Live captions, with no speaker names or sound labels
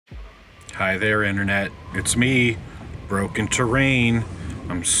Hi there, Internet. It's me, Broken Terrain.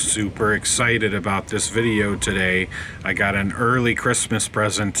 I'm super excited about this video today. I got an early Christmas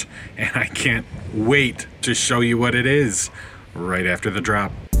present, and I can't wait to show you what it is right after the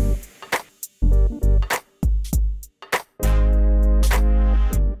drop.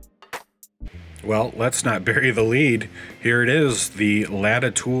 Well, let's not bury the lead. Here it is, the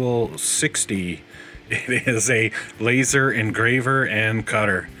Latitool 60. It is a laser engraver and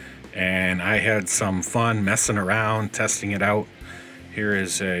cutter. And I had some fun messing around, testing it out. Here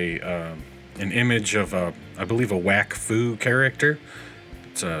is an image of I believe a Whack Fu character.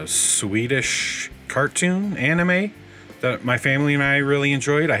 It's a Swedish cartoon anime that my family and I really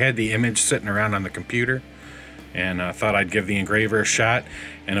enjoyed. I had the image sitting around on the computer and I thought I'd give the engraver a shot.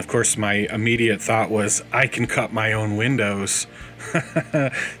 And of course my immediate thought was, I can cut my own windows.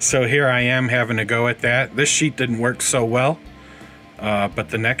 So here I am having a go at that. This sheet didn't work so well. But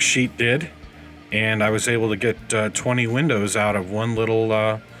the next sheet did, and I was able to get 20 windows out of one little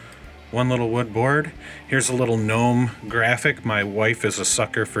wood board. Here's a little gnome graphic. My wife is a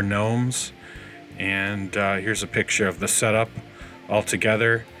sucker for gnomes, and here's a picture of the setup all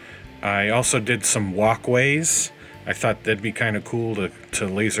together. I also did some walkways. I thought that'd be kind of cool to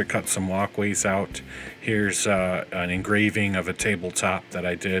laser cut some walkways out. Here's an engraving of a tabletop that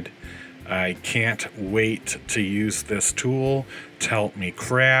I did. I can't wait to use this tool to help me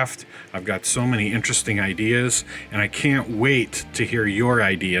craft. I've got so many interesting ideas, and I can't wait to hear your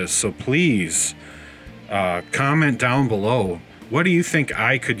ideas. So please comment down below. What do you think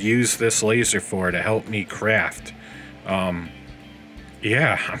I could use this laser for to help me craft?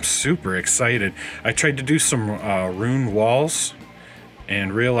 Yeah, I'm super excited. I tried to do some rune walls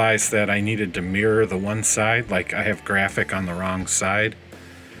and realized that I needed to mirror the one side, like I have graphic on the wrong side.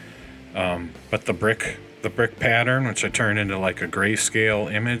 But the brick pattern, which I turned into like a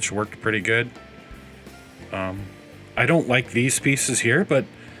grayscale image, worked pretty good. I don't like these pieces here, but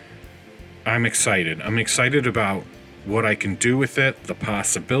I'm excited. I'm excited about what I can do with it, the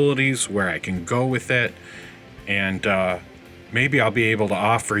possibilities, where I can go with it, and maybe I'll be able to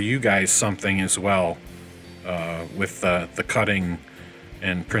offer you guys something as well with the cutting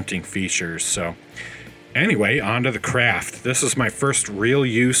and printing features. So anyway, on to the craft. This is my first real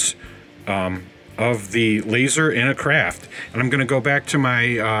use of the laser in a craft, and I'm going to go back to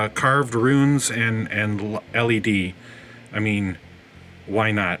my carved runes and LED. I mean,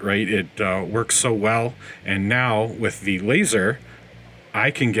 why not, right? It works so well, and now with the laser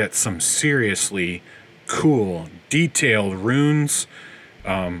I can get some seriously cool detailed runes.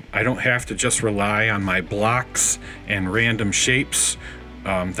 I don't have to just rely on my blocks and random shapes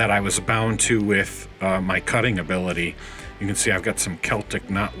that I was bound to with my cutting ability. You can see I've got some Celtic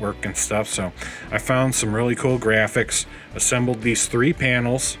knotwork and stuff, so I found some really cool graphics, assembled these 3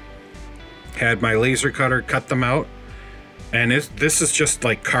 panels, had my laser cutter cut them out, and this is just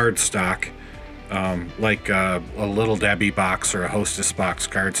like cardstock, like a Little Debbie box or a Hostess box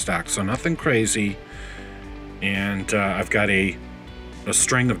cardstock, so nothing crazy. And I've got a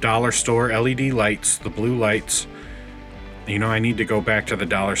string of dollar store LED lights, the blue lights. You know, I need to go back to the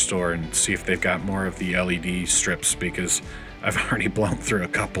dollar store and see if they've got more of the LED strips, because I've already blown through a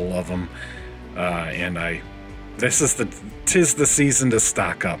couple of them. And tis the season to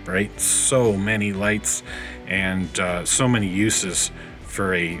stock up, right? So many lights and so many uses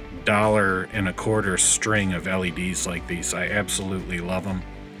for a $1.25 string of LEDs like these. I absolutely love them.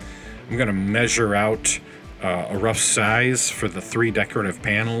 I'm gonna measure out a rough size for the 3 decorative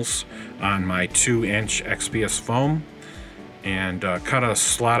panels on my 2-inch XPS foam, and cut a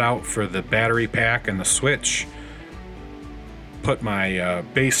slot out for the battery pack and the switch. Put my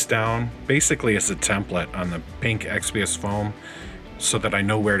base down basically as a template on the pink XPS foam so that I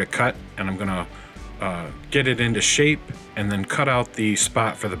know where to cut, and I'm gonna get it into shape and then cut out the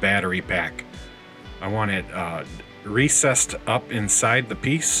spot for the battery pack. I want it recessed up inside the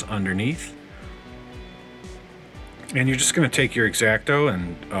piece underneath, and you're just gonna take your X-Acto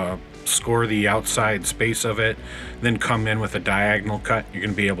and score the outside space of it, then come in with a diagonal cut. You're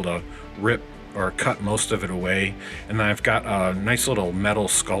going to be able to rip or cut most of it away, and then I've got a nice little metal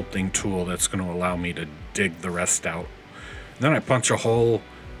sculpting tool that's going to allow me to dig the rest out. And then I punch a hole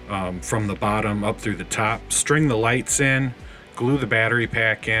from the bottom up through the top, string the lights in, glue the battery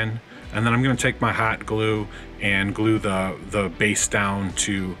pack in, and then I'm going to take my hot glue and glue the base down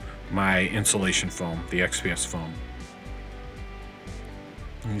to my insulation foam, the XPS foam.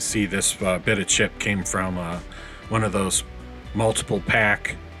 You see this bit of chip came from one of those multiple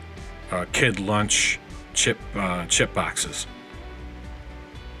pack kid lunch chip boxes.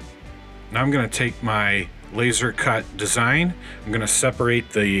 Now I'm going to take my laser cut design. I'm going to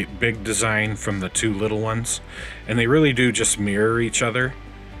separate the big design from the two little ones, and they really do just mirror each other.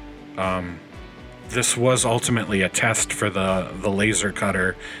 This was ultimately a test for the laser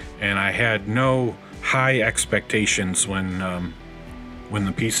cutter, and I had no high expectations when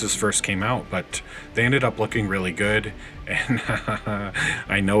the pieces first came out, but they ended up looking really good. And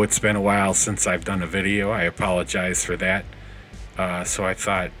I know it's been a while since I've done a video. I apologize for that. So I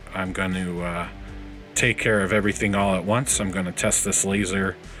thought I'm going to take care of everything all at once. I'm going to test this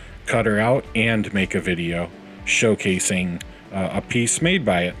laser cutter out and make a video showcasing a piece made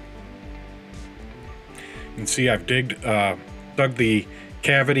by it. You can see I've dug the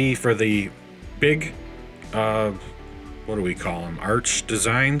cavity for the big, what do we call them, arch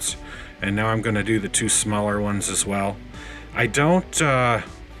designs, and now I'm going to do the two smaller ones as well. I don't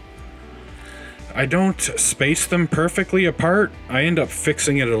space them perfectly apart. I end up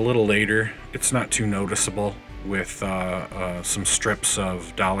fixing it a little later. It's not too noticeable with some strips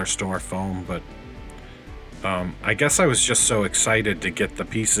of dollar store foam, but I guess I was just so excited to get the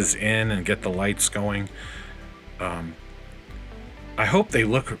pieces in and get the lights going. I hope they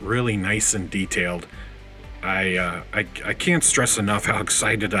look really nice and detailed. I can't stress enough how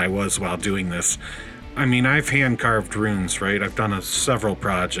excited I was while doing this. I mean, I've hand carved runes, right? I've done several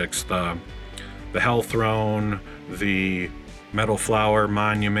projects. The Hell Throne, the Metal Flower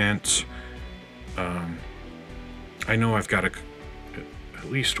Monument. I know I've got at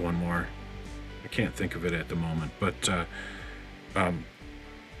least one more. I can't think of it at the moment, but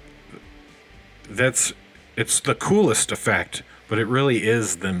it's the coolest effect, but it really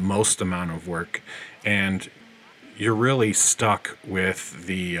is the most amount of work, and you're really stuck with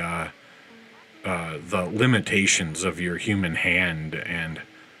the limitations of your human hand and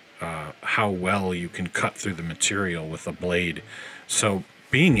how well you can cut through the material with a blade. So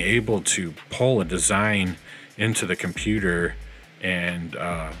being able to pull a design into the computer and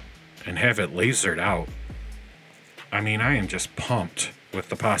have it lasered out, I mean, I am just pumped with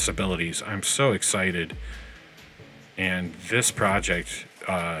the possibilities. I'm so excited. And this project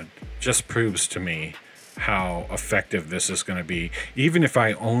just proves to me how effective this is going to be, even if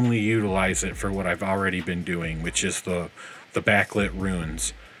I only utilize it for what I've already been doing, which is the backlit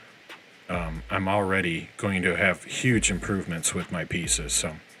runes. I'm already going to have huge improvements with my pieces,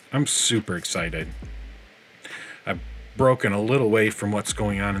 so I'm super excited. I've broken a little away from what's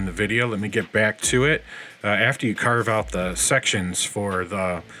going on in the video. Let me get back to it. After you carve out the sections for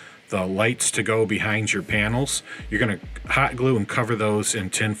the lights to go behind your panels, you're going to hot glue and cover those in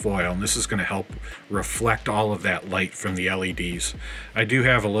tin foil, and this is going to help reflect all of that light from the LEDs. I do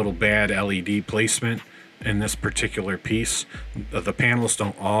have a little bad LED placement in this particular piece. The panels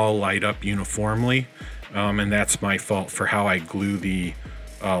don't all light up uniformly, and that's my fault for how I glue the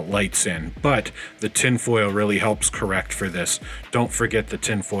lights in, but the tin foil really helps correct for this. Don't forget the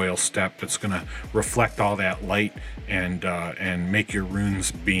tin foil step. It's going to reflect all that light and make your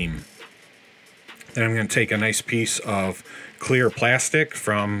runes beam. Then I'm going to take a nice piece of clear plastic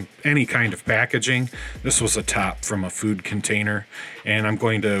from any kind of packaging. This was a top from a food container, and I'm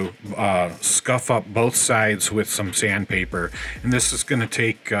going to scuff up both sides with some sandpaper, and this is going to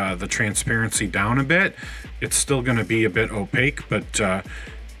take the transparency down a bit. It's still going to be a bit opaque, but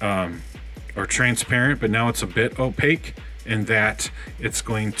or transparent, but now it's a bit opaque in that it's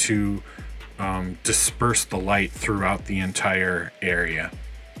going to disperse the light throughout the entire area.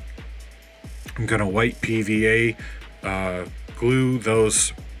 I'm going to white PVA glue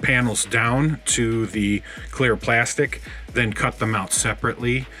those panels down to the clear plastic, then cut them out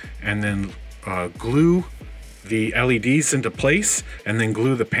separately, and then glue the LEDs into place, and then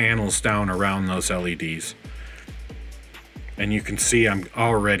glue the panels down around those LEDs. And you can see I'm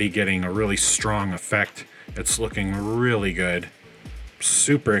already getting a really strong effect. It's looking really good.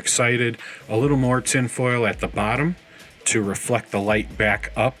 Super excited. A little more tin foil at the bottom to reflect the light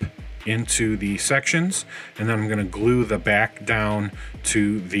back up into the sections, and then I'm going to glue the back down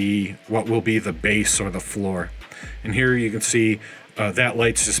to the what will be the base or the floor. And here you can see that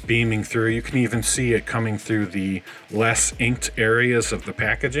light's just beaming through. You can even see it coming through the less inked areas of the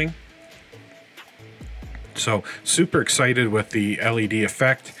packaging. So super excited with the LED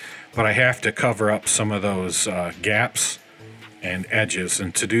effect, but I have to cover up some of those gaps and edges,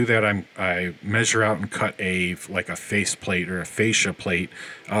 and to do that I measure out and cut like a face plate or a fascia plate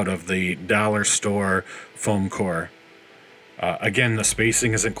out of the dollar store foam core. Again, the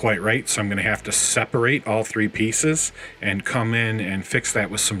spacing isn't quite right, so I'm going to have to separate all three pieces and come in and fix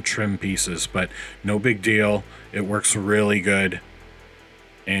that with some trim pieces, but no big deal. It works really good,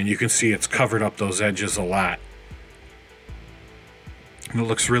 and you can see it's covered up those edges a lot. And it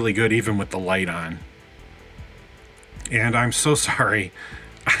looks really good even with the light on. And I'm so sorry.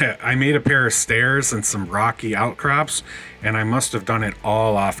 I made a pair of stairs and some rocky outcrops, and I must have done it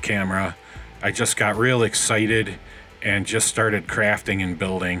all off camera. I just got real excited and just started crafting and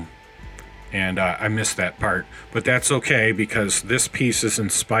building. And I missed that part. But that's okay, because this piece has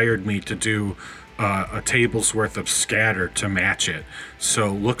inspired me to do a table's worth of scatter to match it.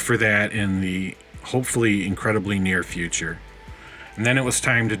 So look for that in the hopefully incredibly near future. And then it was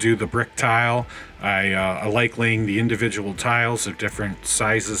time to do the brick tile. I like laying the individual tiles of different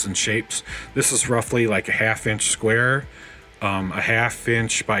sizes and shapes. This is roughly like a 1/2 inch square, a 1/2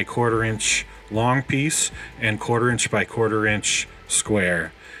 inch by 1/4 inch long piece, and 1/4 inch by 1/4 inch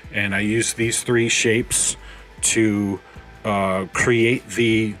square. And I use these 3 shapes to create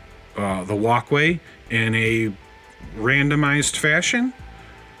the walkway in a randomized fashion.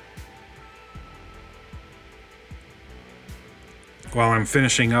 While I'm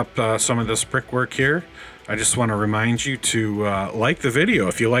finishing up some of this brickwork here, I just want to remind you to like the video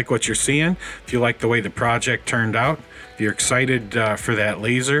if you like what you're seeing, if you like the way the project turned out, if you're excited for that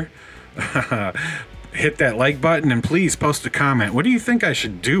laser, hit that like button, and please post a comment. What do you think I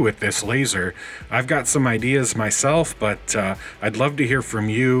should do with this laser? I've got some ideas myself, but I'd love to hear from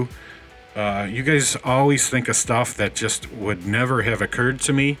you. You guys always think of stuff that just would never have occurred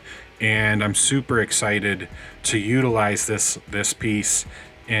to me, and I'm super excited to utilize this piece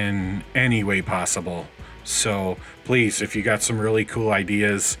in any way possible. So please, if you got some really cool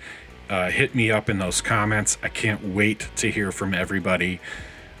ideas, hit me up in those comments. I can't wait to hear from everybody.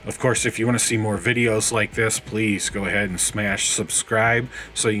 Of course, if you want to see more videos like this, please go ahead and smash subscribe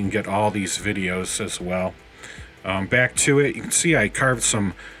so you can get all these videos as well. Back to it, you can see I carved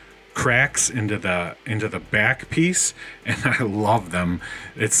some cracks into the back piece, and I love them.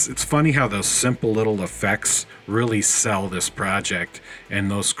 It's funny how those simple little effects really sell this project, and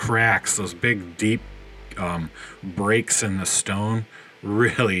those cracks, those big deep breaks in the stone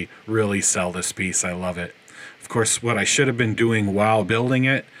really sell this piece. I love it. Of course, what I should have been doing while building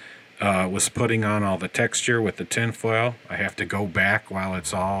it was putting on all the texture with the tin foil. I have to go back while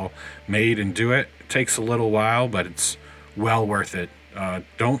it's all made and do it. It takes a little while, but it's well worth it.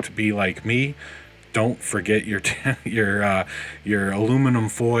 Don't be like me. Don't forget your aluminum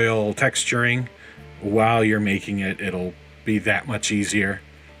foil texturing while you're making it. It'll be that much easier.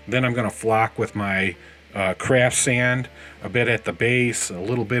 Then I'm going to flock with my craft sand, a bit at the base, a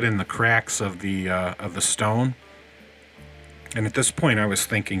little bit in the cracks of the stone. And at this point I was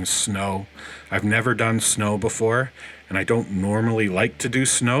thinking snow. I've never done snow before, and I don't normally like to do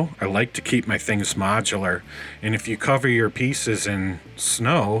snow. I like to keep my things modular. And if you cover your pieces in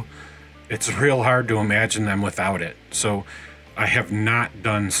snow, it's real hard to imagine them without it. So I have not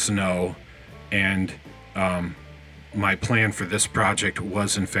done snow, and my plan for this project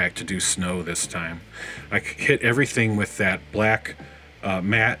was in fact to do snow this time. I hit everything with that black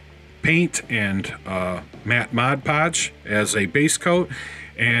matte paint and matte Mod Podge as a base coat,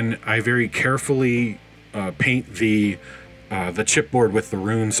 and I very carefully paint the chipboard with the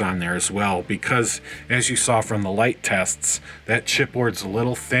runes on there as well, because as you saw from the light tests, that chipboard's a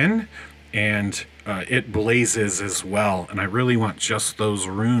little thin and it blazes as well, and I really want just those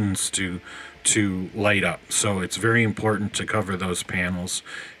runes to light up. So it's very important to cover those panels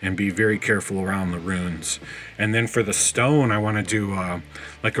and be very careful around the runes. And then for the stone, I want to do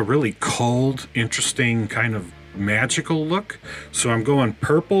like a really cold, interesting kind of magical look. So I'm going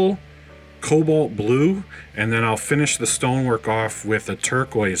purple, cobalt blue, and then I'll finish the stonework off with a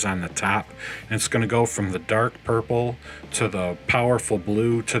turquoise on the top, and it's going to go from the dark purple to the powerful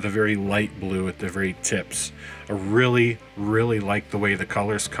blue to the very light blue at the very tips. I really like the way the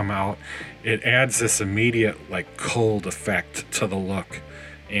colors come out. It adds this immediate like cold effect to the look,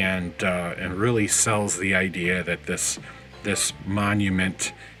 and really sells the idea that this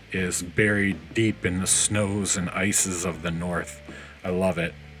monument is buried deep in the snows and ices of the north. I love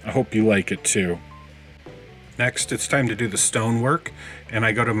it. I hope you like it too. Next, it's time to do the stonework, and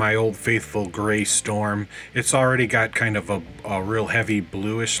I go to my old faithful gray storm. It's already got kind of a real heavy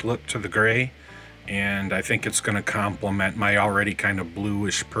bluish look to the gray, and I think it's going to complement my already kind of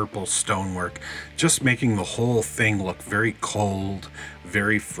bluish purple stonework, just making the whole thing look very cold,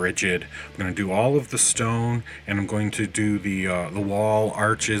 very frigid. I'm going to do all of the stone, and I'm going to do the wall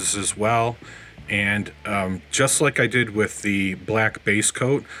arches as well. And just like I did with the black base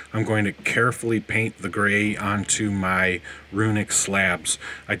coat, I'm going to carefully paint the gray onto my Runic slabs.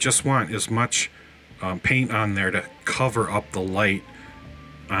 I just want as much paint on there to cover up the light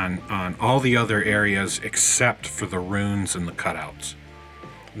on all the other areas except for the runes and the cutouts.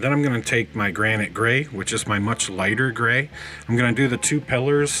 Then I'm going to take my granite gray, which is my much lighter gray. I'm going to do the 2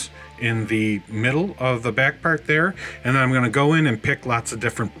 pillars in the middle of the back part there, and then I'm going to go in and pick lots of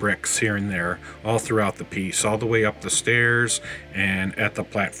different bricks here and there all throughout the piece, all the way up the stairs and at the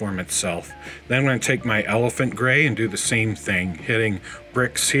platform itself. Then I'm going to take my elephant gray and do the same thing, hitting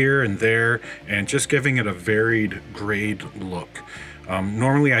bricks here and there and just giving it a varied grade look.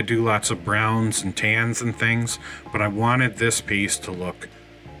 Normally I do lots of browns and tans and things, but I wanted this piece to look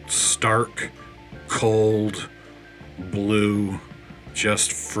stark, cold, blue,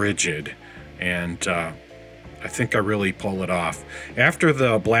 just frigid, and I think I really pull it off. After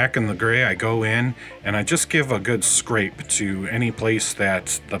the black and the gray, I go in and I just give a good scrape to any place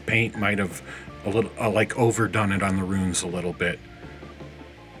that the paint might have a little like overdone it on the runes a little bit.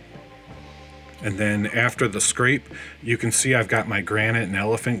 And then after the scrape, you can see I've got my granite and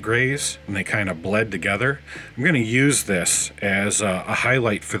elephant grays, and they kind of bled together. I'm going to use this as a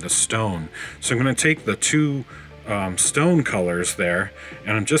highlight for the stone. So I'm going to take the two stone colors there,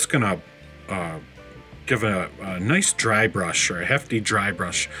 and I'm just going to give a nice dry brush, or a hefty dry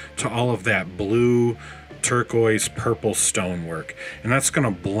brush, to all of that blue, turquoise, purple stonework, and that's going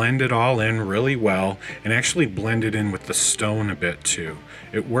to blend it all in really well, and actually blend it in with the stone a bit too.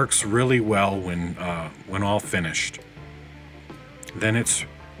 It works really well when all finished. Then it's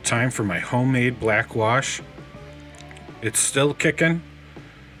time for my homemade black wash. It's still kicking.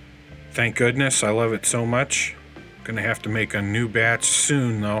 Thank goodness, I love it so much. Gonna have to make a new batch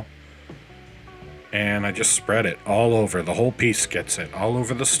soon though. And I just spread it all over. The whole piece gets it. All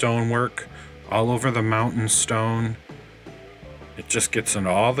over the stonework, all over the mountain stone. It just gets in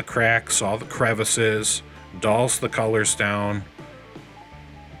all the cracks, all the crevices, dulls the colors down,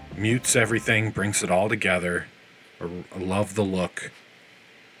 mutes everything, brings it all together. I love the look.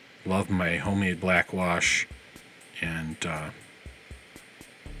 Love my homemade black wash. And I'm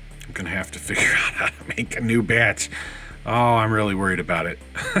gonna have to figure out how to make a new batch. Oh, I'm really worried about it.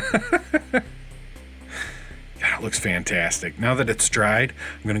 God, it looks fantastic. Now that it's dried,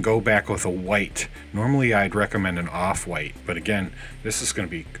 I'm going to go back with a white. Normally I'd recommend an off-white, but again, this is going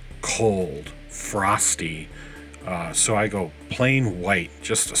to be cold, frosty, so I go plain white,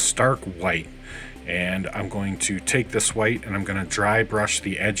 just a stark white. And I'm going to take this white and I'm going to dry brush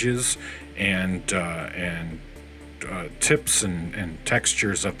the edges and tips and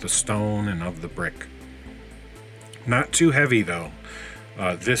textures of the stone and of the brick. Not too heavy though.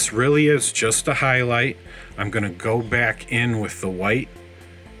 This really is just a highlight. I'm going to go back in with the white,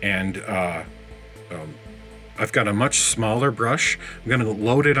 and I've got a much smaller brush. I'm going to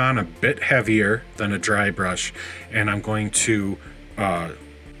load it on a bit heavier than a dry brush, and I'm going to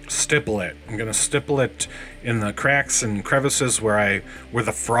stipple it. I'm going to stipple it in the cracks and crevices where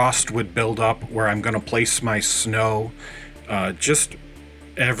the frost would build up, where I'm going to place my snow, just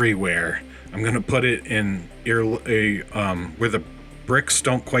everywhere. I'm going to put it in where the bricks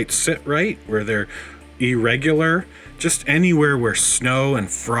don't quite sit right, where they're irregular, just anywhere where snow and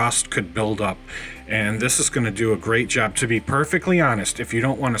frost could build up. And this is going to do a great job. To be perfectly honest, if you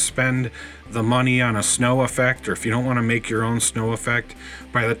don't want to spend the money on a snow effect, or if you don't want to make your own snow effect,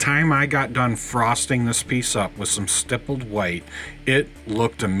 by the time I got done frosting this piece up with some stippled white, it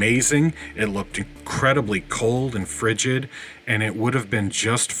looked amazing. It looked incredibly cold and frigid, and it would have been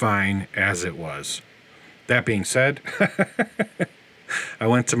just fine as it was. That being said, I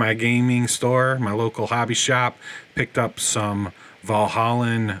went to my gaming store, my local hobby shop, picked up some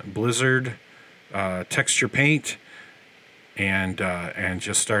Valhallan Blizzard texture paint, and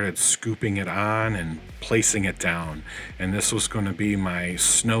just started scooping it on and placing it down. And this was going to be my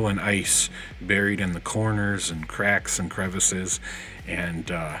snow and ice buried in the corners and cracks and crevices.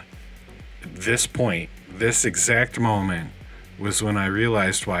 And this point, this exact moment, was when I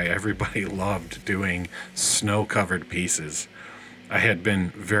realized why everybody loved doing snow-covered pieces. I had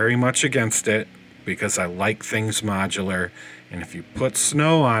been very much against it because I like things modular, and if you put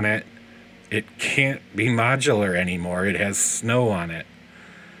snow on it, it can't be modular anymore. It has snow on it.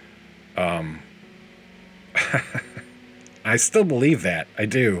 I still believe that. I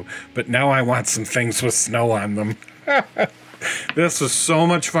do. But now I want some things with snow on them. This was so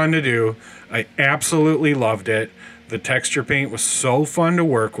much fun to do. I absolutely loved it. The texture paint was so fun to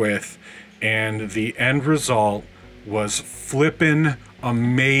work with, and the end result was flippin'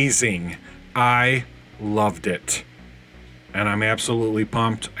 amazing. I loved it. And I'm absolutely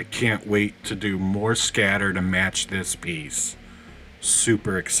pumped. I can't wait to do more scatter to match this piece.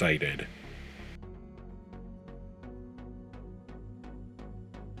 Super excited.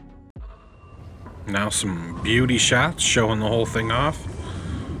 Now some beauty shots showing the whole thing off.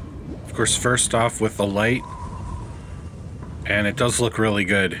 Of course, first off with the light. And it does look really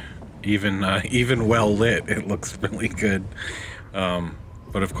good. Even well lit, it looks really good.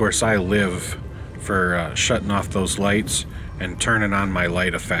 But of course I live for shutting off those lights and turning on my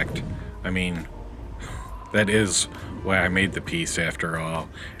light effect. I mean, that is why I made the piece after all,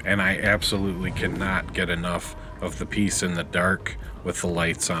 and I absolutely cannot get enough of the piece in the dark with the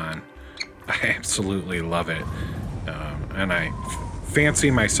lights on. I absolutely love it, and I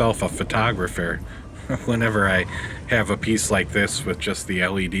fancy myself a photographer whenever I have a piece like this with just the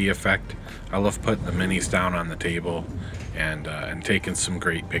LED effect. I love putting the minis down on the table and taking some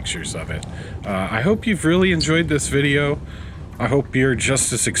great pictures of it. I hope you've really enjoyed this video. I hope you're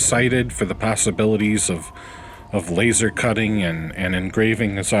just as excited for the possibilities of laser cutting and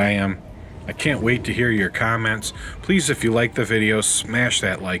engraving as I am. I can't wait to hear your comments. Please, if you like the video, smash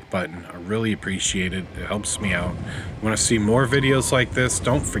that like button. I really appreciate it. It helps me out. Want to see more videos like this?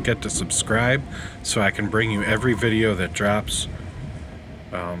 Don't forget to subscribe so I can bring you every video that drops.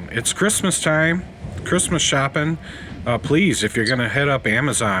 It's Christmas time, Christmas shopping. Please, if you're going to head up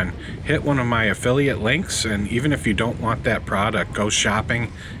Amazon, hit one of my affiliate links, and even if you don't want that product, go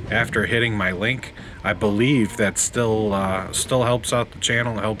shopping after hitting my link. I believe that still helps out the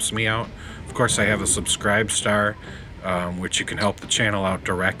channel, helps me out. Of course, I have a subscribe star, which you can help the channel out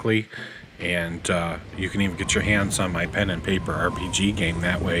directly, and you can even get your hands on my pen and paper RPG game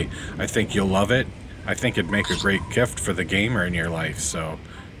that way. I think you'll love it. I think it'd make a great gift for the gamer in your life. So,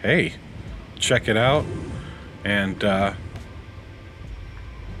 hey, check it out. And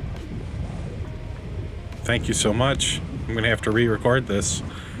thank you so much. I'm gonna have to re-record this.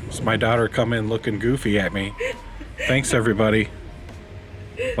 It's my daughter come in looking goofy at me. Thanks everybody.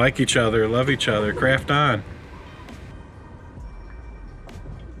 Like each other, love each other, craft on.